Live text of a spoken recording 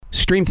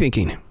Stream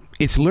thinking.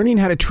 It's learning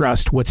how to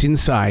trust what's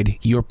inside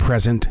your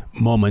present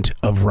moment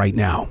of right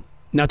now.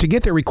 Now, to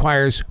get there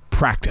requires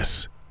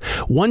practice.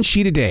 1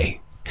 sheet a day,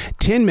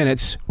 10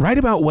 minutes, write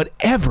about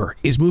whatever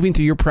is moving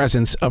through your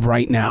presence of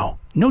right now.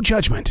 No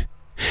judgment.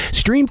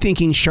 Stream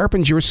thinking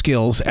sharpens your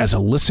skills as a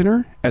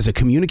listener, as a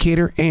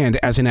communicator, and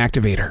as an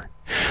activator.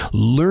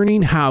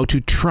 Learning how to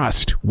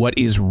trust what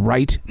is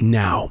right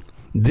now.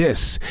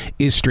 This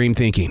is Stream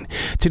Thinking.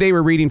 Today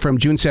we're reading from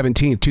June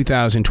 17th,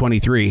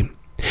 2023.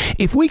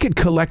 If we could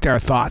collect our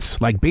thoughts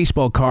like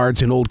baseball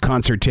cards and old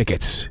concert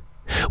tickets,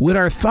 would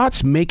our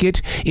thoughts make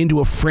it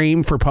into a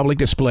frame for public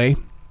display?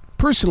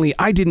 Personally,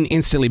 I didn't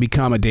instantly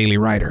become a daily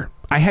writer.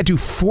 I had to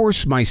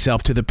force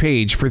myself to the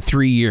page for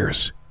 3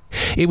 years.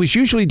 It was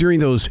usually during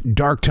those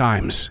dark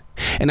times,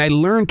 and I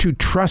learned to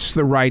trust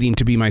the writing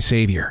to be my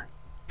savior.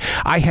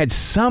 I had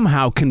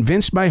somehow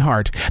convinced my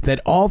heart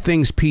that all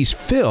things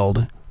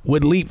peace-filled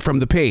would leap from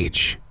the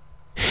page.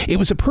 It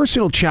was a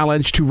personal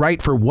challenge to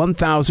write for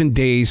 1,000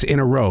 days in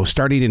a row,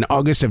 starting in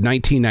August of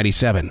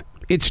 1997.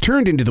 It's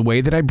turned into the way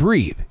that I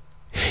breathe.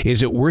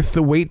 Is it worth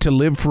the wait to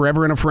live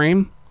forever in a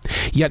frame?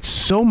 Yet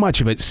so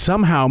much of it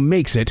somehow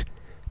makes it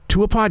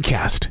to a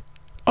podcast.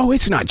 Oh,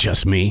 it's not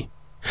just me.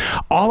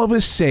 All of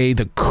us say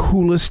the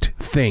coolest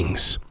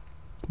things,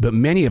 but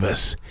many of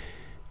us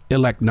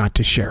elect not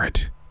to share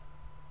it.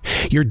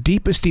 Your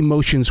deepest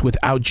emotions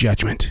without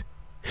judgment.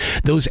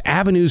 Those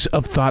avenues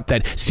of thought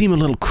that seem a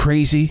little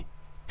crazy,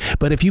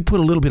 but if you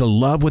put a little bit of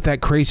love with that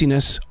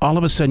craziness, all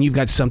of a sudden you've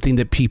got something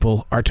that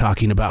people are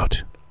talking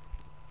about.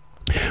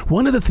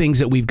 One of the things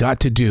that we've got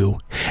to do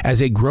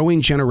as a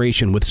growing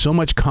generation with so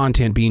much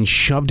content being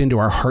shoved into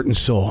our heart and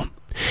soul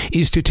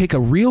is to take a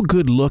real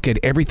good look at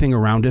everything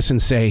around us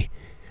and say,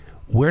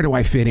 where do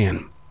I fit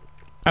in?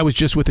 I was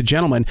just with a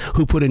gentleman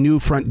who put a new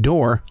front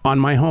door on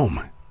my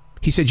home.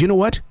 He said, you know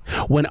what?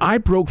 When I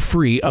broke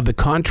free of the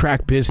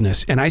contract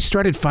business and I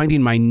started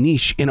finding my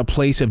niche in a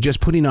place of just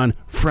putting on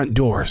front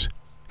doors,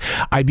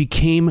 I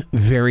became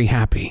very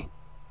happy.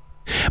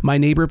 My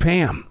neighbor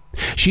Pam,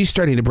 she's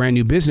starting a brand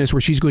new business where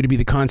she's going to be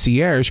the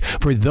concierge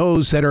for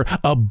those that are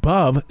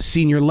above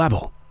senior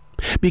level.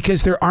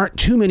 Because there aren't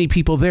too many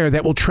people there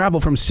that will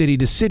travel from city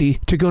to city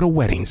to go to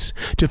weddings,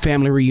 to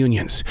family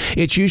reunions.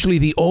 It's usually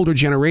the older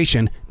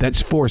generation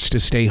that's forced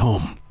to stay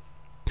home.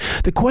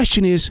 The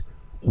question is,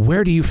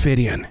 where do you fit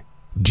in?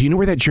 Do you know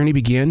where that journey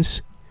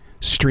begins?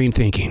 Stream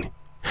thinking.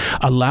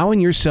 Allowing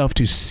yourself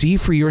to see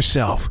for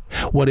yourself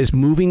what is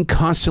moving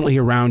constantly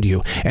around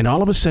you, and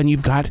all of a sudden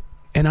you've got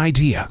an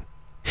idea.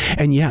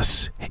 And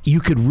yes, you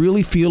could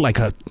really feel like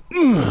a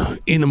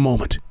in the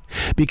moment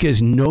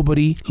because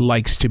nobody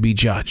likes to be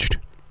judged.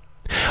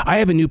 I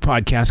have a new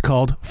podcast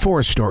called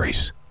Forest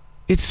Stories.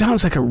 It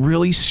sounds like a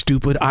really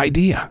stupid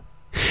idea.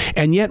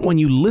 And yet when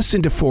you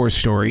listen to Forest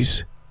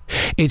Stories,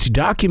 it's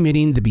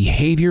documenting the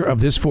behavior of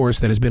this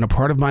forest that has been a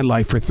part of my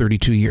life for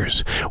 32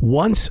 years.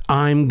 Once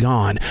I'm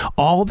gone,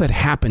 all that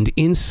happened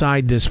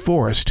inside this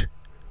forest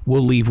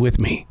will leave with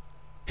me.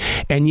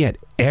 And yet,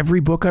 every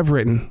book I've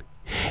written,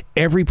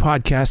 every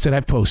podcast that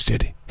I've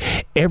posted,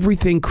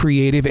 everything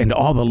creative and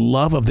all the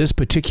love of this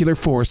particular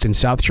forest in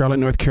South Charlotte,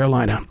 North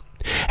Carolina,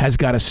 has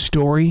got a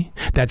story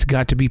that's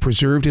got to be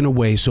preserved in a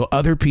way so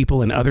other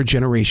people and other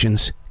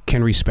generations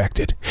can respect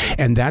it.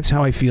 And that's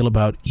how I feel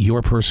about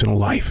your personal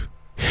life.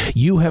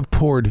 You have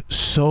poured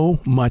so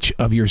much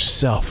of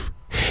yourself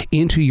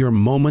into your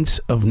moments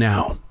of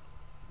now.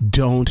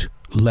 Don't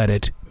let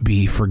it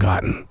be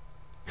forgotten.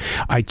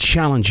 I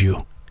challenge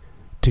you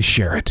to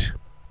share it.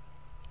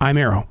 I'm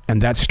Arrow,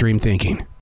 and that's Stream Thinking.